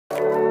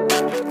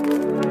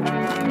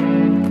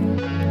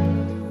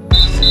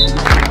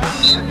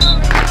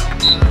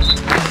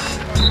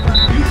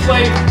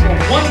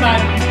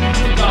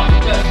tonight, give God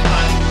the best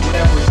time,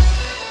 whatever it is.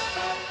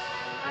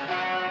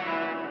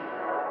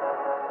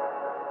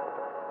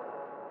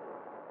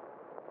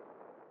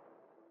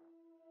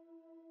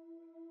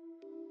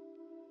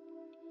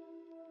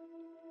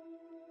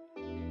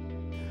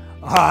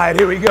 All right,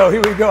 here we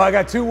go. I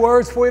got 2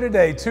 words for you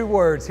today. 2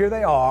 words. Here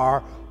they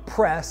are.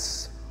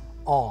 Press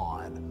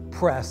on.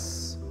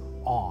 Press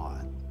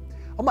on.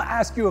 I'm going to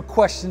ask you a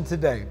question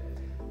today.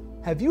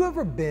 Have you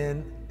ever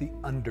been the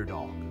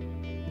underdog?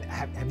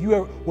 Have you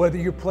ever, whether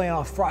you're playing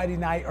on Friday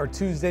night or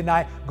Tuesday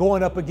night,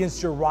 going up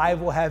against your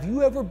rival, have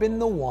you ever been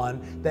the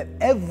one that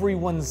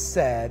everyone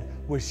said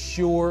was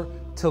sure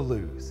to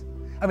lose?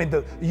 I mean,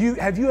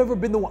 have you ever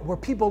been the one where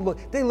people look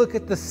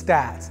at the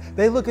stats,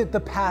 they look at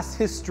the past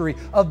history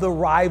of the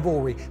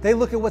rivalry, they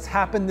look at what's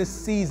happened this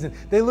season,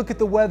 they look at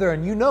the weather,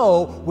 and you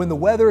know when the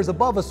weather is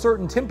above a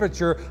certain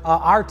temperature,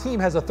 our team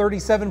has a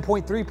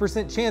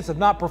 37.3% chance of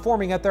not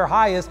performing at their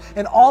highest,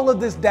 and all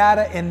of this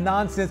data and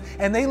nonsense,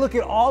 and they look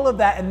at all of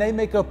that and they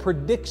make a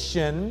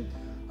prediction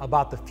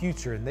about the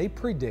future, and they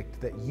predict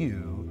that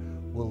you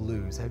will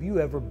lose. Have you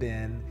ever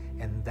been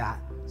in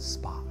that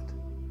spot?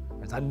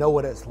 I know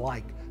what it's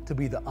like to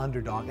be the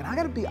underdog. And I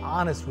got to be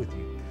honest with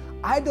you,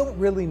 I don't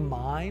really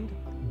mind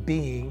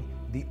being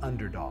the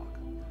underdog.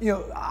 You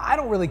know, I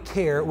don't really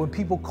care when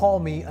people call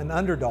me an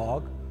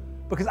underdog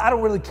because I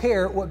don't really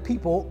care what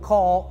people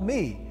call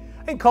me.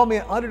 They call me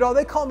an underdog,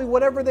 they call me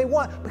whatever they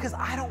want because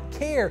I don't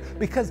care,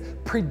 because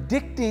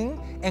predicting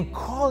and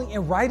calling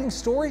and writing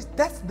stories,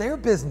 that's their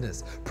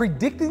business.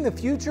 Predicting the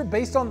future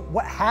based on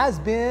what has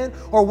been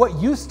or what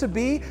used to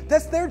be,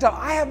 that's their job.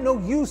 I have no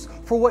use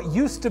for what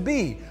used to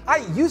be. I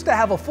used to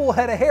have a full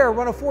head of hair,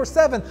 run a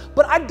 4.7,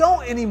 but I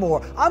don't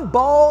anymore. I'm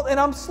bald and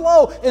I'm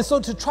slow. And so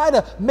to try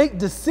to make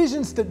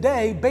decisions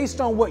today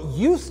based on what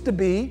used to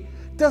be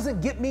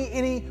doesn't get me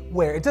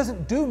anywhere. It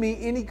doesn't do me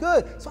any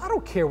good. So I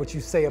don't care what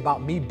you say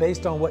about me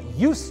based on what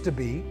used to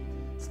be.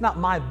 It's not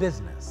my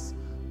business.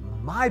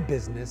 My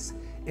business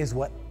is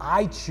what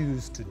I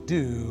choose to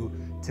do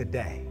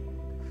today.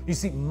 You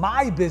see,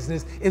 my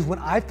business is when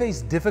I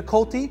face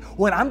difficulty,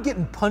 when I'm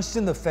getting punched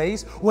in the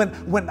face,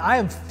 when I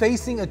am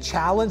facing a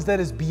challenge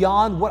that is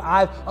beyond what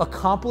I've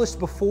accomplished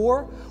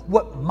before.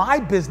 What my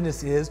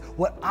business is,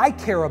 what I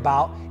care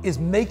about, is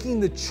making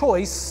the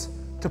choice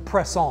to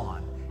press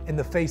on in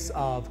the face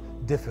of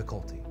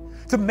difficulty.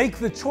 To make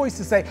the choice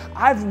to say,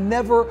 I've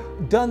never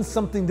done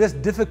something this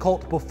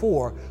difficult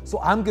before, so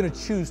I'm going to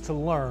choose to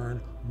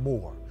learn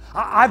more.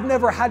 I've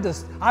never had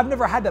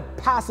to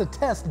pass a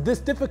test this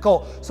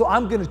difficult, so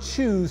I'm going to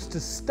choose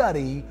to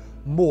study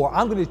more.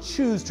 I'm going to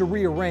choose to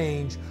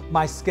rearrange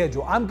my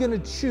schedule. I'm going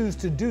to choose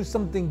to do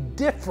something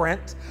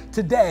different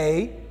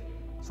today,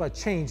 so I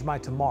change my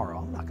tomorrow.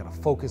 I'm not going to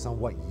focus on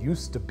what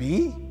used to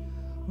be.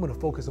 I'm going to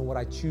focus on what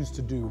I choose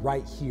to do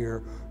right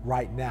here,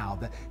 right now.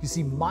 That, you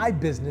see, my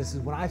business is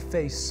when I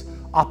face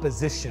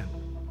opposition,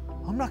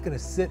 I'm not going to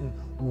sit and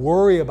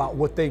worry about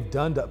what they've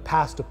done to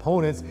past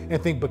opponents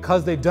and think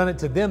because they've done it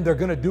to them, they're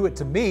going to do it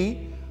to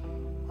me.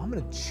 I'm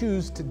going to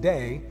choose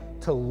today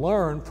to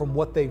learn from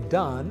what they've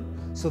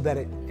done so that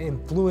it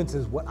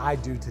influences what I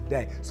do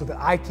today, so that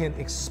I can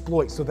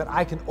exploit, so that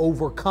I can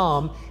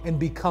overcome and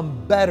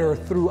become better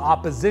through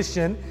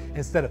opposition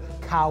instead of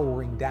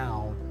cowering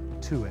down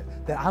to it.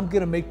 That I'm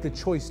going to make the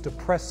choice to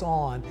press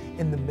on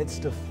in the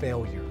midst of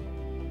failure.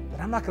 That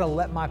I'm not going to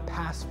let my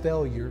past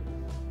failure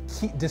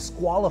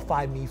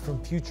disqualify me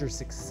from future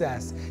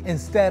success.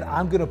 Instead,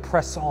 I'm going to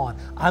press on.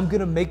 I'm going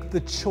to make the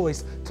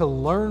choice to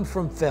learn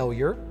from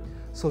failure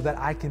so that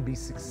I can be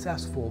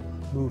successful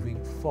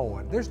moving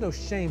forward. There's no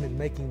shame in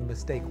making the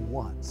mistake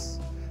once.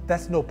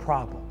 That's no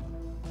problem.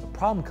 The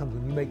problem comes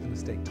when you make the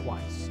mistake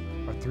twice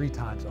or 3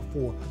 times or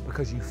 4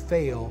 because you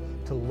fail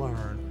to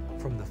learn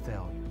from the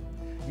failure.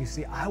 You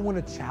see, I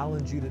want to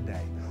challenge you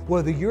today.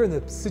 Whether you're in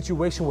the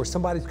situation where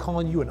somebody's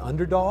calling you an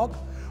underdog,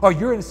 or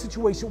you're in a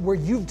situation where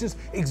you've just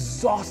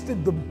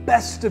exhausted the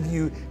best of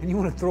you and you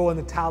want to throw in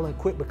the towel and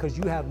quit because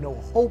you have no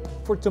hope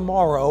for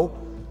tomorrow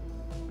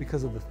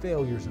because of the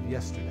failures of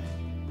yesterday.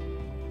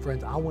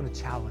 Friends, I want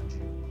to challenge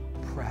you.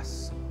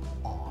 Press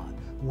on.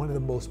 One of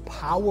the most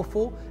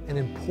powerful and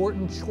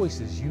important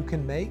choices you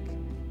can make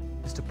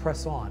is to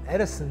press on.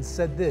 Edison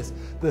said this: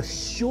 the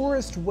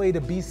surest way to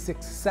be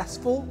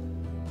successful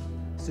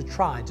is to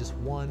try just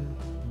one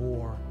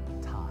more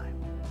time,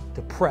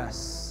 to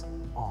press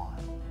on.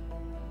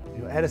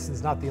 You know,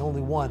 Edison's not the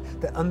only one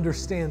that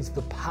understands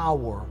the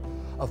power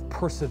of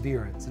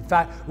perseverance. In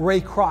fact,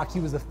 Ray Kroc, he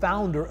was the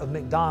founder of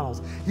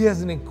McDonald's. He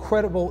has an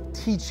incredible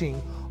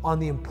teaching on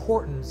the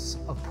importance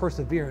of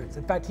perseverance.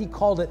 In fact, he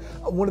called it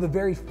one of the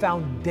very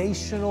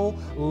foundational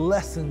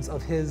lessons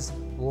of his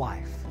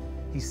life.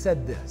 He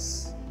said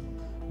this: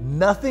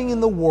 nothing in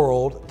the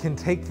world can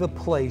take the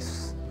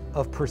place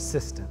of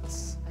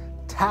persistence.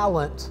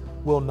 Talent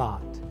will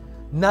not.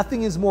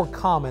 Nothing is more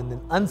common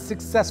than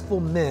unsuccessful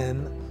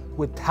men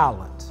with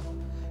talent.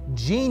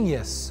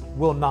 Genius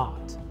will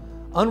not.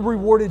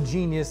 Unrewarded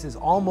genius is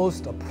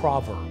almost a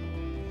proverb.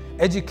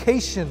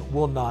 Education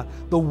will not.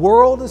 The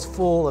world is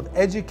full of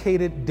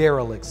educated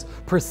derelicts.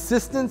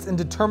 Persistence and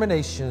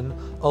determination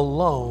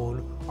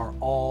alone are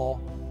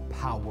all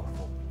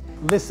powerful.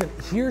 Listen,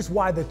 here's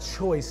why the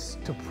choice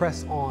to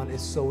press on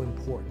is so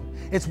important.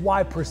 It's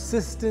why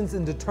persistence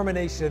and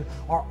determination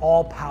are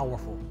all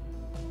powerful.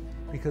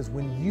 Because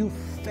when you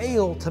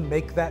fail to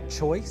make that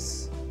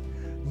choice,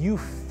 you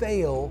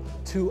fail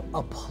to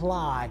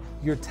apply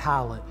your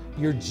talent,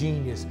 your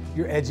genius,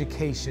 your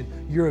education,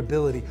 your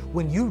ability.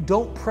 When you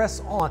don't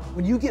press on,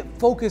 when you get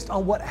focused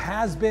on what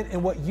has been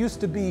and what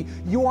used to be,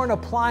 you aren't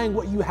applying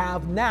what you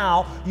have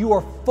now. You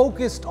are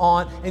focused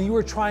on and you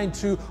are trying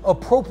to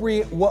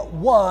appropriate what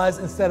was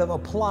instead of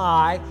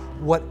apply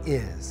what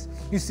is.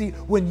 You see,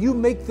 when you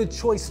make the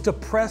choice to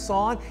press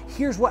on,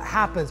 here's what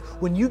happens.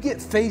 When you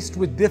get faced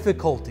with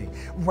difficulty,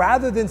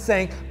 rather than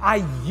saying,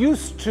 I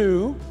used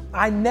to,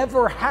 I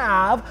never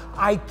have,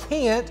 I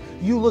can't,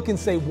 you look and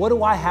say, what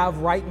do I have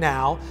right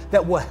now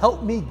that will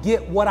help me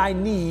get what I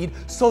need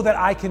so that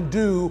I can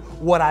do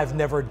what I've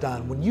never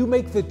done? When you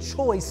make the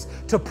choice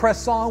to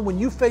press on, when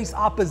you face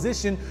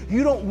opposition,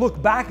 you don't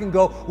look back and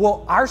go,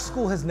 well, our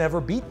school has never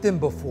beat them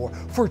before.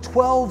 For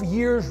 12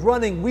 years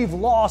running, we've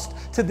lost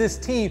to this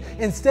team.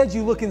 Instead,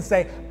 you look and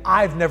say,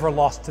 I've never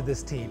lost to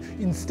this team.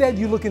 Instead,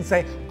 you look and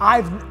say,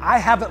 I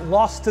haven't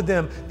lost to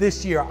them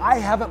this year. I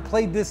haven't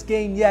played this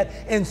game yet.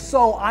 And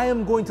so I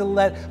am going to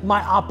let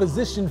my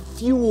opposition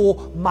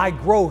fuel my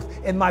growth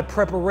and my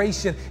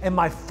preparation and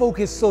my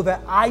focus so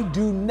that I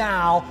do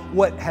now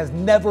what has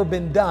never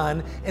been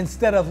done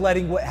instead of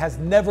letting what has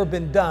never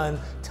been done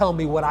tell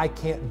me what I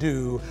can't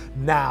do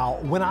now.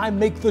 When I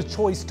make the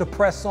choice to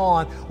press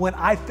on, when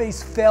I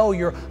face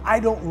failure, I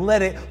don't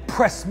let it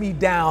press me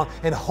down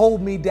and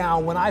hold me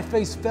down. When I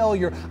face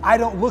failure, I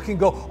don't look and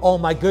go, oh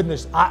my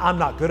goodness, I'm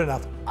not good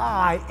enough.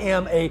 I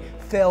am a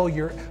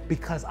failure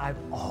because I've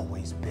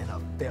always been a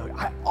failure.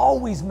 I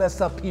always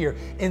mess up here.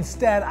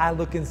 Instead, I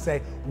look and say,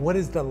 what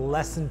is the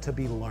lesson to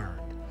be learned?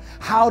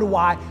 How do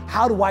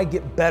I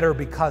get better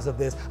because of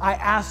this? I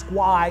ask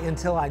why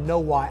until I know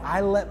why.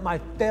 I let my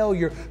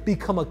failure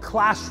become a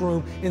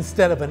classroom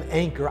instead of an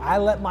anchor. I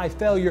let my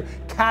failure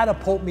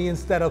catapult me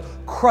instead of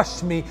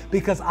crush me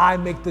because I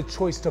make the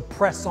choice to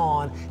press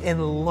on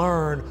and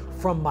learn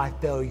from my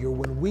failure.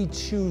 When we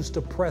choose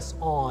to press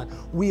on,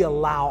 we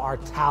allow our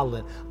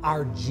talent,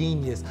 our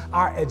genius,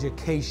 our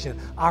education,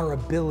 our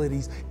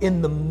abilities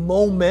in the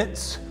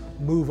moment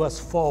move us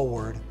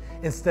forward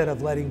instead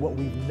of letting what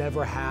we've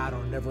never had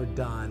or never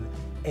done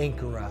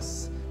anchor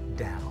us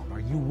down. Are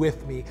you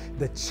with me?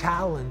 The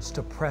challenge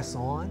to press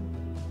on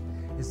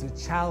is the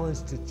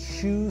challenge to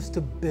choose to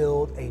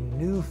build a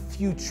new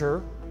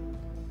future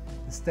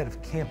instead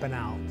of camping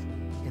out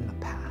in the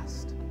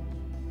past.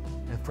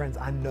 And friends,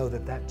 I know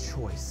that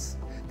choice,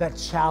 that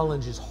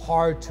challenge is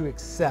hard to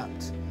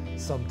accept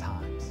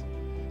sometimes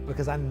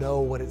because I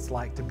know what it's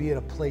like to be at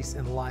a place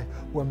in life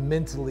where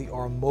mentally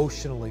or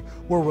emotionally,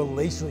 where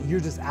relationally, you're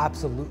just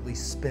absolutely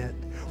spent,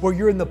 where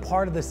you're in the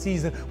part of the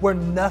season where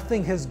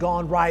nothing has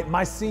gone right.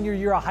 My senior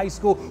year of high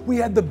school, we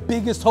had the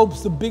biggest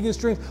hopes, the biggest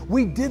dreams.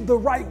 We did the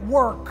right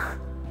work.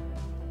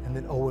 And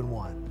then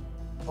 0-1,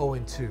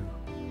 0-2,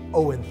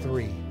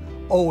 0-3.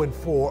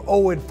 0-4,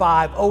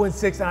 0-5,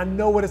 0-6, and I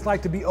know what it's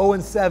like to be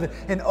 0-7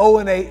 and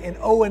 0-8 and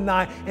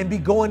 0-9 and be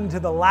going into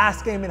the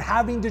last game and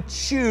having to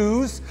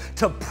choose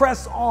to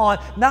press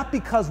on, not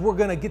because we're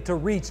going to get to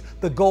reach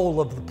the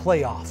goal of the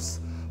playoffs,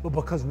 but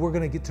because we're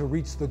going to get to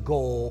reach the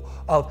goal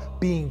of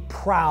being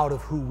proud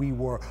of who we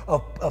were,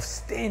 of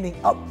standing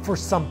up for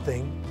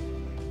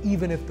something,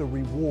 even if the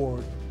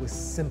reward was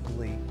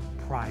simply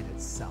pride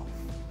itself.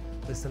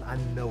 Listen, I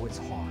know it's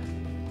hard,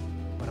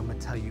 but I'm going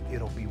to tell you,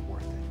 it'll be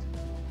worth it.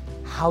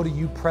 How do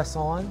you press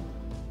on?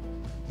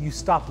 You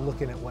stop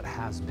looking at what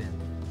has been.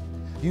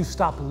 You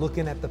stop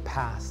looking at the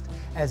past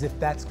as if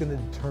that's going to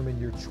determine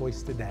your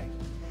choice today.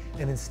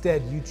 And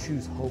instead, you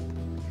choose hope.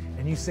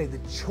 And you say, the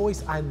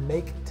choice I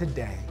make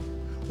today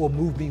will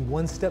move me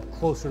one step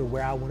closer to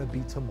where I want to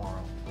be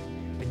tomorrow.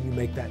 And you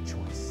make that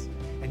choice.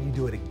 And you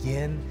do it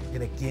again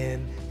and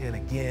again and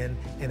again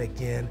and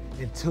again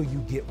until you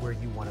get where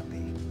you want to be.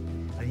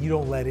 And you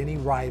don't let any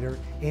writer,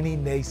 any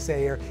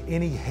naysayer,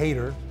 any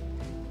hater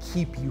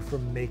keep you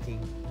from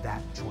making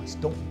that choice.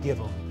 Don't give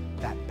them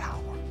that power.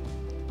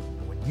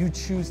 And when you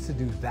choose to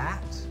do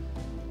that,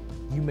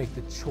 you make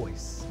the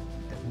choice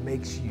that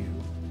makes you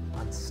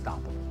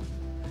unstoppable.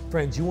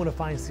 Friends, you want to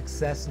find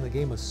success in the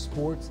game of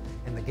sports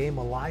and the game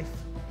of life?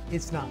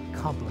 It's not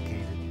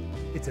complicated.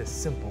 It's as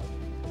simple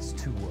as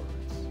 2 words.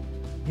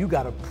 You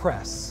got to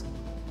press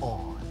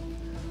on.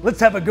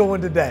 Let's have a good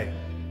one today.